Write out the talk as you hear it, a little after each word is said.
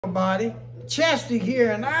Everybody, Chester here,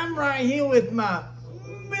 and I'm right here with my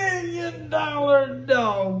 $1 million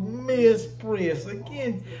dog, Miss Priss.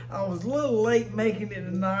 Again, I was a little late making it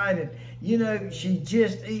tonight, and you know,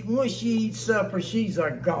 once she eats supper, she's a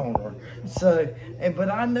goner. So, but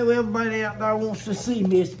I know everybody out there wants to see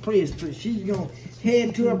Miss Priss, but she's gonna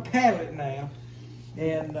head to her pallet now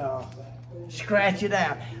and scratch it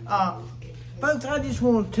out. Folks, I just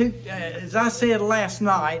wanted to, as I said last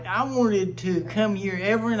night, I wanted to come here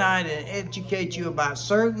every night and educate you about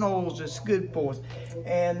certain oils that's good for us.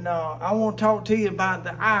 And I want to talk to you about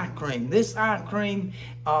the eye cream. This eye cream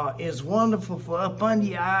is wonderful for up under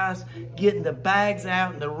your eyes, getting the bags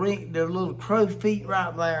out and the little crow feet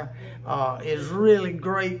right there is really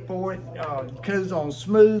great for it. It goes on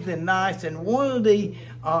smooth and nice. And one of the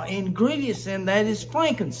ingredients in that is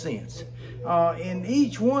frankincense. In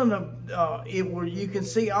each one of you can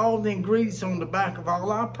see all the ingredients on the back of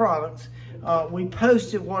all our products. We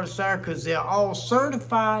posted what it's there because they're all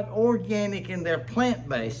certified organic and they're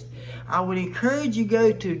plant-based. I would encourage you to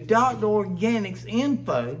go to Dr. Organics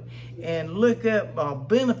info and look up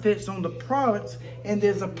benefits on the products, and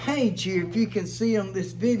there's a page here, if you can see on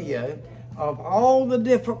this video, of all the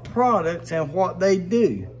different products and what they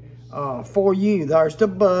do for you. There's the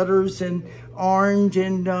butters and orange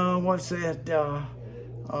and what's that,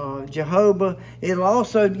 jojoba. It'll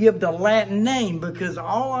also give the Latin name, because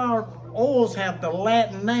all our oils have the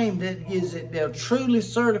Latin name that gives it they're truly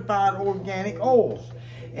certified organic oils.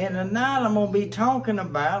 And tonight I'm going to be talking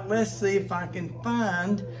about, let's see if I can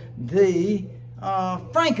find the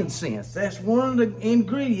frankincense. That's one of the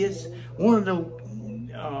ingredients, one of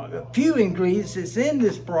the few ingredients that's in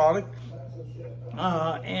this product.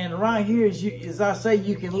 And right here, as I say,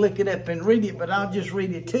 you can look it up and read it, but I'll just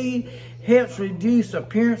read it to you. Helps reduce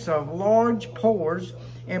appearance of large pores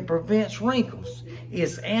and prevents wrinkles.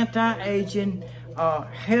 It's anti-aging,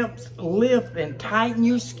 helps lift and tighten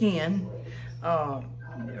your skin,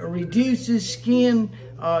 reduces skin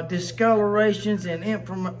discolorations and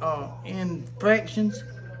infections,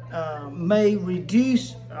 may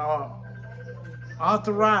reduce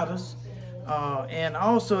arthritis, and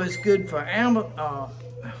also it's good for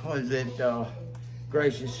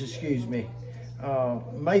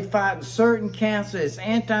may fight certain cancer. It's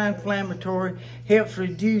anti-inflammatory, helps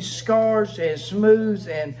reduce scars and smooths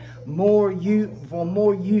and more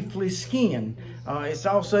youthful skin. It's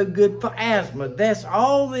also good for asthma. That's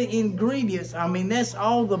all the ingredients. I mean, that's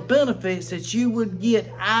all the benefits that you would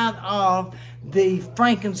get out of the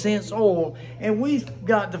frankincense oil. And we've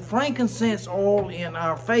got the frankincense oil in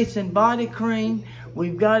our face and body cream.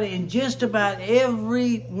 We've got it in just about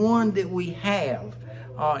every one that we have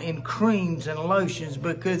in creams and lotions,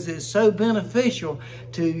 because it's so beneficial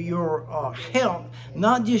to your health,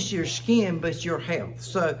 not just your skin, but your health.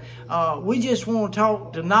 So we just want to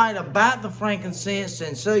talk tonight about the frankincense,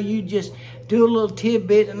 and so you just do a little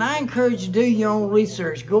tidbit, and I encourage you to do your own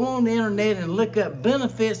research. Go on the internet and look up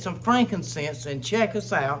benefits of frankincense and check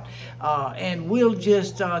us out, and we'll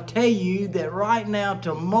just tell you that right now,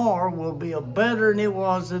 tomorrow will be better than it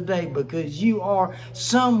was today, because you are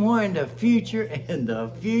somewhere in the future, and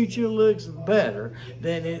the future looks better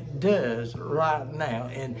than it does right now.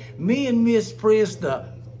 And me and Miss Priss, the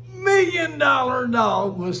 $1 million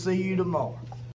dog, will see you tomorrow.